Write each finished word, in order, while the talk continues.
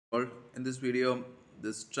Well, in this video,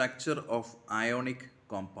 the structure of ionic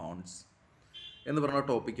compounds എന്ന് പറഞ്ഞ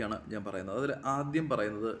ടോപ്പിക്കാണ് ഞാൻ പറയുന്നത്. അതിൽ ആദ്യം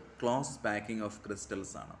പറയുന്നത് ക്ലോസ് പാക്കിംഗ് ഓഫ്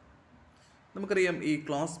ക്രിസ്റ്റൽസ് ആണ്. നമുക്കറിയാം ഈ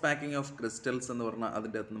ക്ലോസ് പാക്കിംഗ് ഓഫ് ക്രിസ്റ്റൽസ് എന്ന് പറഞ്ഞാൽ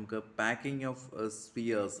അതിൻ്റെ അകത്ത് നമുക്ക് പാക്കിംഗ് ഓഫ്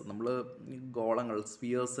സ്പിയേഴ്സ്, നമ്മൾ ഗോളങ്ങൾ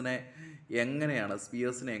സ്പിയേഴ്സിനെ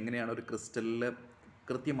എങ്ങനെയാണ് ഒരു ക്രിസ്റ്റലിൽ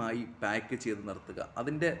കൃത്യമായി പാക്ക് ചെയ്ത് നിർത്തുക,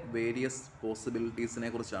 അതിൻ്റെ വേരിയസ് പോസിബിലിറ്റീസിനെ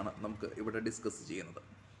കുറിച്ചാണ് നമുക്ക് ഇവിടെ ഡിസ്കസ് ചെയ്യുന്നത്.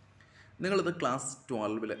 നിങ്ങളിത് class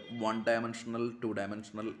 12 1 dimensional 2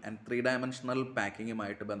 dimensional and 3 dimensional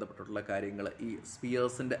പാക്കിങ്ങുമായിട്ട് ബന്ധപ്പെട്ടിട്ടുള്ള കാര്യങ്ങൾ, ഈ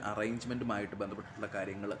സ്പിയേഴ്സിൻ്റെ അറേഞ്ച്മെൻറ്റുമായിട്ട് ബന്ധപ്പെട്ടിട്ടുള്ള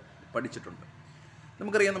കാര്യങ്ങൾ പഠിച്ചിട്ടുണ്ട്.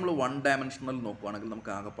 നമുക്കറിയാം, നമ്മൾ 1 ഡയമെൻഷണൽ നോക്കുകയാണെങ്കിൽ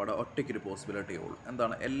നമുക്ക് ആകെപ്പാടെ ഒറ്റയ്ക്കൊരു പോസിബിലിറ്റി ഉള്ളൂ.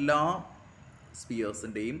 എന്താണ്? എല്ലാ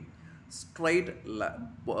സ്പിയേഴ്സിൻ്റെയും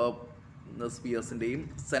സ്പിയേഴ്സിൻ്റെയും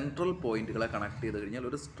സെൻട്രൽ പോയിൻറ്റുകളെ കണക്ട് ചെയ്ത് കഴിഞ്ഞാൽ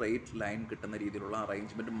ഒരു സ്ട്രെയിറ്റ് ലൈൻ കിട്ടുന്ന രീതിയിലുള്ള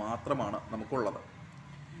അറേഞ്ച്മെൻറ്റ് മാത്രമാണ് നമുക്കുള്ളത്.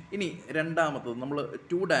 ഇനി രണ്ടാമത്തത്, നമ്മൾ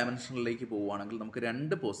 2 ഡയമെൻഷനിലേക്ക് പോവുകയാണെങ്കിൽ നമുക്ക്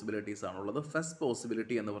 2 പോസിബിലിറ്റീസ് ആണുള്ളത്. ഫസ്റ്റ്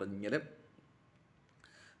പോസിബിലിറ്റി എന്ന് പറഞ്ഞു കഴിഞ്ഞാൽ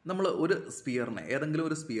നമ്മൾ ഒരു സ്പിയറിനെ, ഏതെങ്കിലും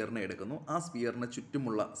ഒരു സ്പിയറിനെ എടുക്കുന്നു. ആ സ്പിയറിന്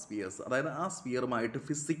ചുറ്റുമുള്ള സ്പിയേഴ്സ്, അതായത് ആ സ്പിയറുമായിട്ട്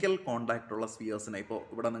ഫിസിക്കൽ കോണ്ടാക്റ്റ് ഉള്ള സ്പിയേഴ്സിനെ, ഇപ്പോൾ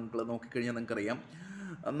ഇവിടെ നിങ്ങൾ നോക്കിക്കഴിഞ്ഞാൽ നിങ്ങൾക്കറിയാം,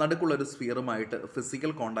 നടുക്കുള്ളൊരു സ്പിയറുമായിട്ട്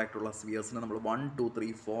ഫിസിക്കൽ കോണ്ടാക്റ്റ് ഉള്ള സ്പിയേഴ്സിനെ നമ്മൾ 1 2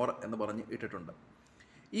 3 4 എന്ന് പറഞ്ഞ് ഇട്ടിട്ടുണ്ട്.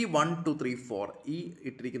 ഈ 1 2 3 4 ഈ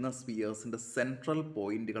ഇട്ടിരിക്കുന്ന സ്പിയേഴ്സിൻ്റെ സെൻട്രൽ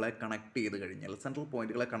പോയിൻറ്റുകളെ കണക്ട് ചെയ്ത്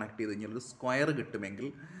കഴിഞ്ഞാൽ ഒരു സ്ക്വയർ കിട്ടുമെങ്കിൽ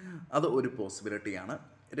അത് ഒരു പോസിബിലിറ്റിയാണ്.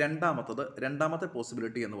 രണ്ടാമത്തെ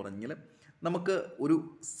പോസിബിലിറ്റി എന്ന് പറഞ്ഞാൽ നമുക്ക് ഒരു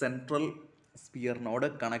സെൻട്രൽ സ്പിയറിനോട്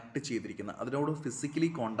കണക്ട് ചെയ്തിരിക്കുന്ന, അതിനോട് ഫിസിക്കലി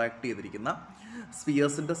കോണ്ടാക്ട് ചെയ്തിരിക്കുന്ന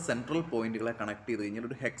സ്പിയേഴ്സിൻ്റെ സെൻട്രൽ പോയിൻറ്റുകളെ കണക്ട് ചെയ്ത് കഴിഞ്ഞാൽ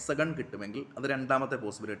ഒരു ഹെക്സഗൺ കിട്ടുമെങ്കിൽ അത് രണ്ടാമത്തെ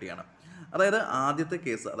പോസിബിലിറ്റിയാണ്. അതായത് ആദ്യത്തെ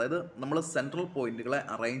കേസ്, അതായത് നമ്മൾ സെൻട്രൽ പോയിൻറ്റുകളെ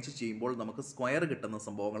അറേഞ്ച് ചെയ്യുമ്പോൾ നമുക്ക് സ്ക്വയർ കിട്ടുന്ന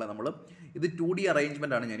സംഭവങ്ങളെ ഇത് 2D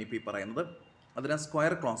അറേഞ്ച്മെൻ്റ് ആണ് ഞാനിപ്പോൾ ഈ പറയുന്നത്, അതിനെ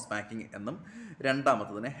സ്ക്വയർ ക്ലോസ് പാക്കിംഗ് എന്നും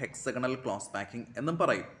രണ്ടാമത്തതിനെ ഹെക്സഗണൽ ക്ലോസ് പാക്കിംഗ് എന്നും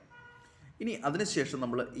പറയും. ഇനി അതിനുശേഷം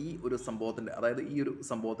നമ്മൾ ഈ ഒരു സംഭവത്തിൻ്റെ, അതായത് ഈ ഒരു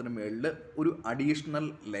സംഭവത്തിന് മുകളിൽ ഒരു അഡീഷണൽ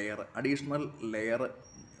ലെയർ,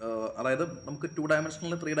 അതായത് നമുക്ക് 2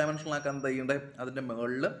 ഡയമെൻഷനിൽ 3 ഡയമെൻഷനിലാക്കാൻ എന്താ ചെയ്യേണ്ടത്? അതിൻ്റെ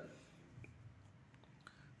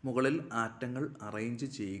മുകളിൽ ആറ്റങ്ങൾ അറേഞ്ച്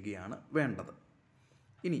ചെയ്യുകയാണ് വേണ്ടത്.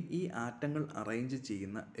 ഇനി ഈ ആറ്റങ്ങൾ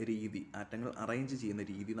അറേഞ്ച് ചെയ്യുന്ന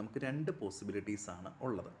രീതി നമുക്ക് 2 പോസിബിലിറ്റീസ് ആണ്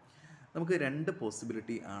ഉള്ളത്. നമുക്ക് 2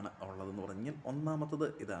 പോസിബിലിറ്റി ആണ് ഉള്ളതെന്ന് പറഞ്ഞാൽ, ഒന്നാമത്തത്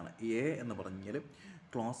ഇതാണ്, എ എന്ന് പറഞ്ഞാൽ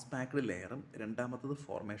ക്ലോസ് പാക്ഡ് ലെയറും, രണ്ടാമത്തത്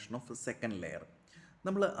ഫോർമേഷൻ ഓഫ് സെക്കൻഡ് ലെയർ.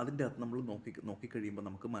 നമ്മൾ അതിൻ്റെ അകത്ത് നമ്മൾ നോക്കിക്കഴിയുമ്പോൾ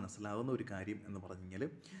നമുക്ക് മനസ്സിലാകുന്ന ഒരു കാര്യം എന്ന് പറഞ്ഞാൽ,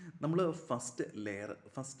 നമ്മൾ ഫസ്റ്റ് ലെയർ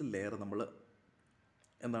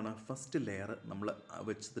നമ്മൾ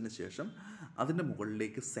വെച്ചതിന് ശേഷം അതിൻ്റെ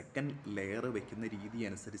മുകളിലേക്ക് സെക്കൻഡ് ലെയർ വെക്കുന്ന രീതി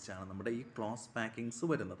അനുസരിച്ചാണ് നമ്മുടെ ഈ ക്ലോസ് പാക്കിങ്സ്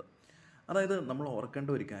വരുന്നത്. അതായത് നമ്മൾ ഓർക്കേണ്ട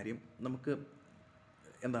ഒരു കാര്യം, നമുക്ക്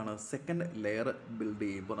സെക്കൻഡ് ലെയർ ബിൽഡ്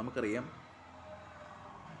ചെയ്യുമ്പോൾ നമുക്കറിയാം,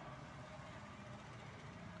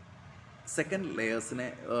 സെക്കൻഡ് ലെയേഴ്സിനെ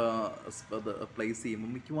പ്ലേസ്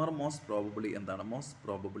ചെയ്യുമ്പോൾ മിക്കവാറും മോസ്റ്റ്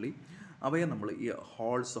പ്രോബബിളി അവയെ നമ്മൾ ഈ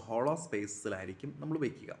ഹോളോ സ്പേസിലായിരിക്കും നമ്മൾ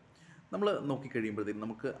വയ്ക്കുക. നമ്മൾ നോക്കിക്കഴിയുമ്പോഴത്തേക്കും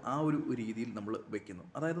നമുക്ക് ആ ഒരു രീതിയിൽ നമ്മൾ വെക്കുന്നു.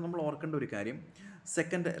 അതായത് നമ്മൾ ഓർക്കേണ്ട ഒരു കാര്യം,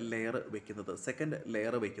 സെക്കൻഡ്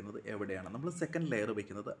ലെയർ വെക്കുന്നത് എവിടെയാണ്? നമ്മൾ സെക്കൻഡ് ലെയർ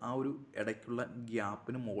വെക്കുന്നത് ആ ഒരു ഇടയ്ക്കുള്ള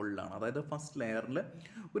ഗ്യാപ്പിന് മുകളിലാണ്. അതായത് ഫസ്റ്റ് ലെയറിൽ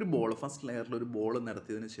ഒരു ബോൾ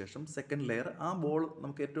നിരത്തിയതിന് ശേഷം സെക്കൻഡ് ലെയർ, ആ ബോൾ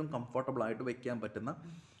നമുക്ക് ഏറ്റവും കംഫർട്ടബിളായിട്ട് വെക്കാൻ പറ്റുന്ന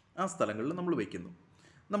ആ സ്ഥലങ്ങളിൽ നമ്മൾ വയ്ക്കുന്നു.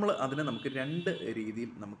 നമുക്ക് 2 രീതിയിൽ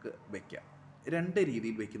നമുക്ക് വയ്ക്കാം. 2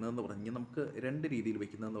 രീതിയിൽ വയ്ക്കുന്നതെന്ന് പറഞ്ഞാൽ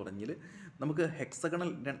നമുക്ക്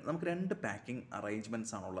നമുക്ക് 2 പാക്കിംഗ്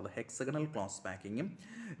അറേഞ്ച്മെൻറ്റ്സ് ആണുള്ളത്. ഹെക്സഗണൽ ക്ലോസ് പാക്കിങ്ങും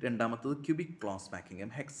രണ്ടാമത്തത് cubic close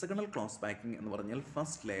പാക്കിങ്ങും. Hexagonal close packing എന്ന് പറഞ്ഞാൽ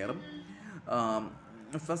ഫസ്റ്റ്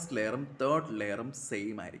ലെയറും തേർഡ് ലെയറും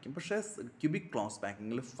സെയിം ആയിരിക്കും. പക്ഷേ ക്യൂബിക് ക്ലോസ്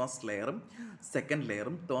പാക്കിങ്ങിൽ ഫസ്റ്റ് ലെയറും സെക്കൻഡ്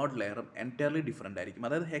ലെയറും തേർഡ് ലെയറും എൻറ്റയർലി ഡിഫറെൻ്റ് ആയിരിക്കും.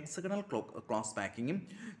 അതായത് ഹെക്സഗണൽ ക്ലോസ് പാക്കിങ്ങും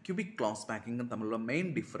ക്യൂബിക് ക്ലോസ് പാക്കിങ്ങും തമ്മിലുള്ള മെയിൻ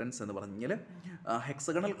ഡിഫറൻസ് എന്ന് പറഞ്ഞാൽ,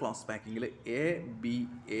 hexagonal close പാക്കിങ്ങിൽ A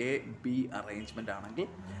B arrangement ആണെങ്കിൽ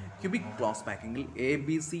cubic close പാക്കിങ്ങിൽ A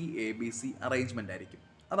B C arrangement ആയിരിക്കും.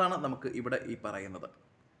 അതാണ് നമുക്ക്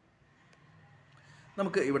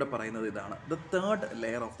ഇവിടെ പറയുന്നത് ഇതാണ്. The third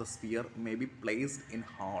layer of the sphere may be placed in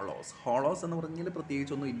ഹോളോസ് എന്ന് പറഞ്ഞാൽ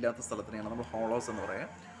പ്രത്യേകിച്ചൊന്നും ഇല്ലാത്ത സ്ഥലത്തിനെയാണ് നമ്മൾ ഹോളോസ് എന്ന് പറയുക,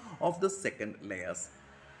 ഓഫ് ദ സെക്കൻഡ് ലെയേഴ്സ്.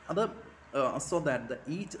 അത് so that the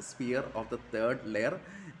each sphere of the third layer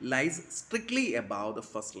lies strictly above the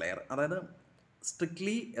first layer. അതായത്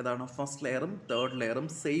ഫസ്റ്റ് ലെയറും തേർഡ് ലെയറും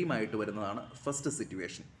സെയിം ആയിട്ട് വരുന്നതാണ് ഫസ്റ്റ്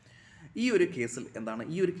സിറ്റുവേഷൻ. ഈ ഒരു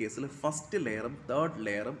കേസിൽ ഫസ്റ്റ് ലെയറും തേർഡ്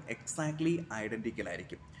ലെയറും എക്സാക്ട്ലി ഐഡൻറ്റിക്കൽ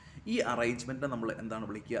ആയിരിക്കും. ഈ അറേഞ്ച്മെൻറ്റിനെ നമ്മൾ എന്താണ്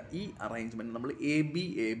വിളിക്കുക? ഈ അറേഞ്ച്മെൻറ്റ് നമ്മൾ എ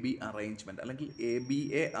ബി അറേഞ്ച്മെൻറ്റ് അല്ലെങ്കിൽ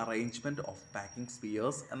ABA arrangement of packing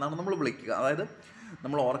spheres എന്നാണ് നമ്മൾ വിളിക്കുക. അതായത്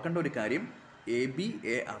നമ്മൾ ഓർക്കേണ്ട ഒരു കാര്യം,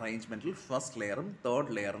 ABA അറേഞ്ച്മെൻറ്റിൽ ഫസ്റ്റ് ലെയറും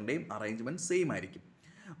തേർഡ് ലെയറിൻ്റെയും അറേഞ്ച്മെൻറ്റ് സെയിം ആയിരിക്കും.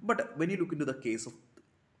 But when you look into the case of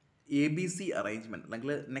A B C arrangement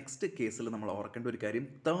അല്ലെങ്കിൽ നെക്സ്റ്റ് കേസിൽ നമ്മൾ ഓർക്കേണ്ട ഒരു കാര്യം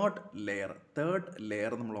തേർഡ്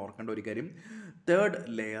ലെയർ നമ്മൾ ഓർക്കേണ്ട ഒരു കാര്യം തേർഡ്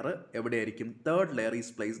ലെയർ എവിടെയായിരിക്കും? Third layer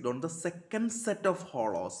is placed on the second set of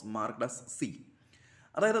ഹോളോസ് marked as C.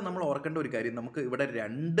 അതായത് നമ്മൾ ഓർക്കേണ്ട ഒരു കാര്യം, നമുക്ക് ഇവിടെ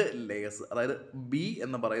രണ്ട് ലെയേഴ്സ്, അതായത് ബി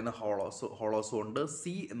എന്ന് പറയുന്ന ഹോളോസും ഉണ്ട്,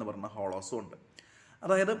 സി എന്ന് പറയുന്ന ഹോളോസും ഉണ്ട്.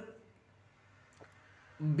 അതായത്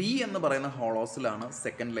ബി എന്ന് പറയുന്ന ഹോളോസിലാണ്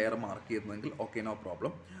സെക്കൻഡ് ലെയർ മാർക്ക് ചെയ്യുന്നതെങ്കിൽ ഓക്കെ, നോ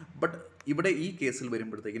പ്രോബ്ലം. ബട്ട് ഇവിടെ ഈ കേസിൽ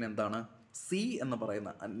വരുമ്പോഴത്തേക്കിന് എന്താണ്? സി എന്ന്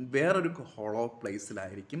പറയുന്ന വേറൊരു ഹോളോ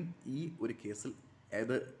പ്ലേസിലായിരിക്കും ഈ ഒരു കേസിൽ,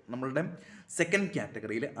 അതായത് നമ്മളുടെ സെക്കൻഡ്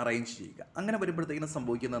കാറ്റഗറിയിൽ അറേഞ്ച് ചെയ്യുക. അങ്ങനെ വരുമ്പോഴത്തേക്കിന്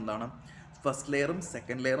സംഭവിക്കുന്നത് എന്താണ്? ഫസ്റ്റ് ലെയറും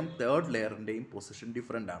സെക്കൻഡ് ലെയറും തേർഡ് ലെയറിൻ്റെയും പൊസിഷൻ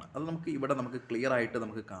ഡിഫറൻ്റ് ആണ്. അത് നമുക്ക് ഇവിടെ നമുക്ക് ക്ലിയർ ആയിട്ട്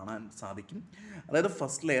നമുക്ക് കാണാൻ സാധിക്കും. അതായത്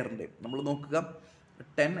ഫസ്റ്റ് ലെയറിൻ്റെ നമ്മൾ നോക്കുക,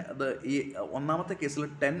 10 ഈ ഒന്നാമത്തെ കേസിൽ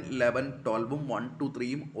 10, 11, 12ഉം 1, 2,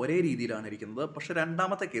 3യും ഒരേ രീതിയിലാണ് ഇരിക്കുന്നത്. പക്ഷേ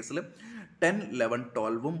രണ്ടാമത്തെ കേസിൽ 10, 11,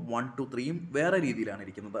 12ഉം 1, 2, 3യും വേറെ രീതിയിലാണ്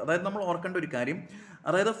ഇരിക്കുന്നത്. അതായത് നമ്മൾ ഓർക്കേണ്ട ഒരു കാര്യം,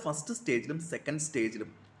 അതായത് ഫസ്റ്റ് സ്റ്റേജിലും സെക്കൻഡ് സ്റ്റേജിലും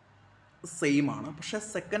സെയിം ആണ്, പക്ഷേ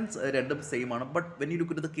സെക്കൻഡ്സ് രണ്ടും സെയിം ആണ്. But when you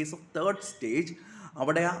look at the case of third stage,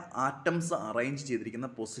 അവിടെ ആ ആറ്റംസ് അറേഞ്ച് ചെയ്തിരിക്കുന്ന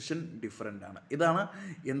പൊസിഷൻ ഡിഫറൻ്റ് ആണ്. ഇതാണ്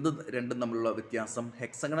രണ്ടും തമ്മിലുള്ള വ്യത്യാസം.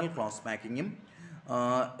 ഹെക്സഗണൽ ക്ലോസ് പാക്കിങ്ങും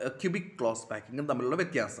ക്യൂബിക് ക്ലോസ് പാക്കിങ്ങും തമ്മിലുള്ള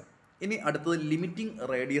വ്യത്യാസം. ഇനി അടുത്തത് ലിമിറ്റിംഗ്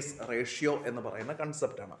റേഡിയസ് റേഷ്യോ എന്ന് പറയുന്ന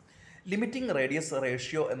കൺസെപ്റ്റാണ്. ലിമിറ്റിംഗ് റേഡിയസ്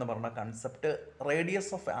റേഷ്യോ എന്ന് പറഞ്ഞ concept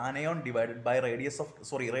radius of anion divided by radius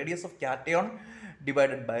of cation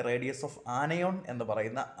divided by radius of anion എന്ന്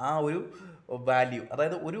പറയുന്ന ആ ഒരു വാല്യൂ,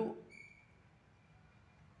 അതായത് ഒരു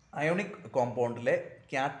അയോണിക് കോമ്പൗണ്ടിലെ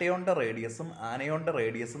കാറ്റയോണിൻ്റെ റേഡിയസും ആനയോണിൻ്റെ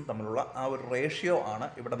റേഡിയസും തമ്മിലുള്ള ആ ഒരു റേഷ്യോ ആണ്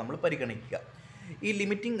ഇവിടെ നമ്മൾ പരിഗണിക്കുക. ഈ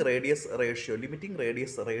ലിമിറ്റിംഗ് റേഡിയസ്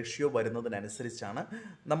റേഷ്യോ വരുന്നതിനനുസരിച്ചാണ്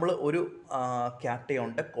നമ്മൾ ഒരു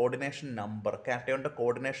കാറ്റയോണിൻ്റെ കോർഡിനേഷൻ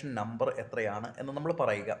നമ്പർ എത്രയാണ് എന്ന് നമ്മൾ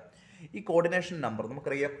പറയുക. ഈ കോർഡിനേഷൻ നമ്പർ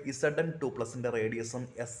നമുക്കറിയാം, Zn2+ൻ്റെ റേഡിയസും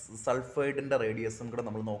സൾഫൈഡിൻ്റെ റേഡിയസും കൂടെ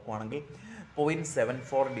നമ്മൾ നോക്കുകയാണെങ്കിൽ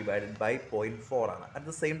 0.74 ഡിവൈഡഡ് ബൈ 0.4 ആണ്. അറ്റ്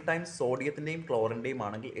ദ സെയിം ടൈം സോഡിയത്തിൻ്റെയും ക്ലോറിൻ്റെയും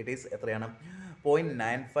ആണെങ്കിൽ ഇറ്റ് ഈസ് എത്രയാണ്?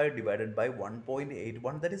 0.95 divided by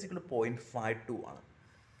 1.81, that is equal to 0.52 ആണ്.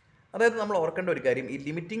 അതായത് നമ്മൾ ഓർക്കേണ്ട ഒരു കാര്യം, ഈ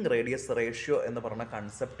ലിമിറ്റിംഗ് റേഡിയസ് റേഷ്യോ എന്ന് പറയുന്ന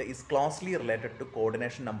concept is closely related to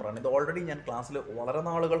coordination നമ്പറാണ്. ഇത് ഓൾറെഡി ഞാൻ ക്ലാസ്സിൽ വളരെ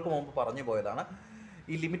നാളുകൾക്ക് മുമ്പ് പറഞ്ഞു പോയതാണ്.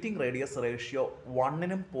 ഈ ലിമിറ്റിംഗ് റേഡിയസ് റേഷ്യോ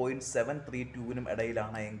 1നും 0.732നും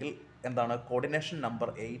ഇടയിലാണ് എങ്കിൽ എന്താണ്? കോർഡിനേഷൻ നമ്പർ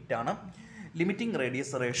 8 ആണ്. ലിമിറ്റിംഗ്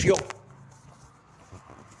റേഡിയസ് റേഷ്യോ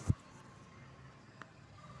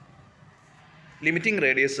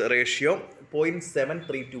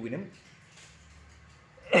 0.732നും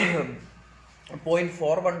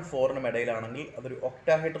 0.414നും ഇടയിലാണെങ്കിൽ അതൊരു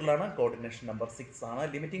ഒക്ടാഹെഡ്രലാണ്, കോർഡിനേഷൻ നമ്പർ 6 ആണ്.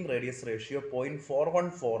 Limiting radius ratio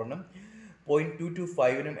 0.414നും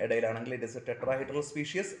 0.225നും ഇടയിലാണെങ്കിൽ it is A tetrahedral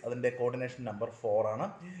species, അതിൻ്റെ കോർഡിനേഷൻ നമ്പർ 4 ആണ്.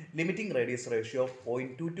 ലിമിറ്റിംഗ് റേഡിയസ് റേഷ്യോ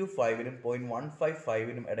 0.225നും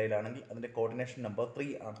 0.155നും ഇടയിലാണെങ്കിൽ അതിൻ്റെ കോർഡിനേഷൻ നമ്പർ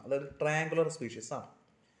 3 ആണ്. അതായത് ട്രയാങ്കുലർ സ്പീഷ്യസ് ആണ്.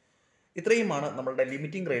 ഇത്രയുമാണ് നമ്മളുടെ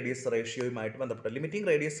ലിമിറ്റിംഗ് റേഡിയസ് റേഷ്യോയുമായിട്ട് ബന്ധപ്പെട്ട. ലിമിറ്റിംഗ്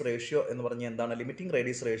റേഡിയസ് റേഷ്യോ എന്ന് പറഞ്ഞാൽ എന്താണ്? ലിമിറ്റിംഗ്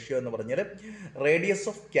റേഡിയസ് റേഷ്യോ എന്ന് പറഞ്ഞാൽ radius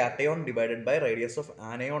of cation divided by radius of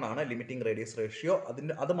anion ആണ് ലിമിറ്റിംഗ് റേഡിയസ് റേഷ്യോ.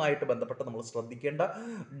 അതുമായിട്ട് ബന്ധപ്പെട്ട് നമ്മൾ ശ്രദ്ധിക്കേണ്ട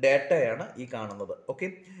ഡേറ്റയാണ് ഈ കാണുന്നത്. ഓക്കെ,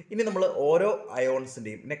 ഇനി നമ്മൾ ഓരോ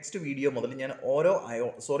അയോൺസിൻ്റെയും നെക്സ്റ്റ് വീഡിയോ മുതൽ ഞാൻ ഓരോ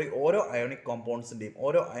അയോണിക്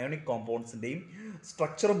കോമ്പൗണ്ട്സിൻ്റെയും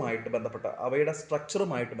സ്ട്രക്ചറുമായിട്ട് ബന്ധപ്പെട്ട അവയുടെ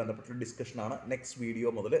സ്ട്രക്ചറുമായിട്ട് ബന്ധപ്പെട്ട ഡിസ്കഷനാണ് നെക്സ്റ്റ് വീഡിയോ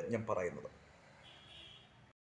മുതൽ ഞാൻ പറയുന്നത്.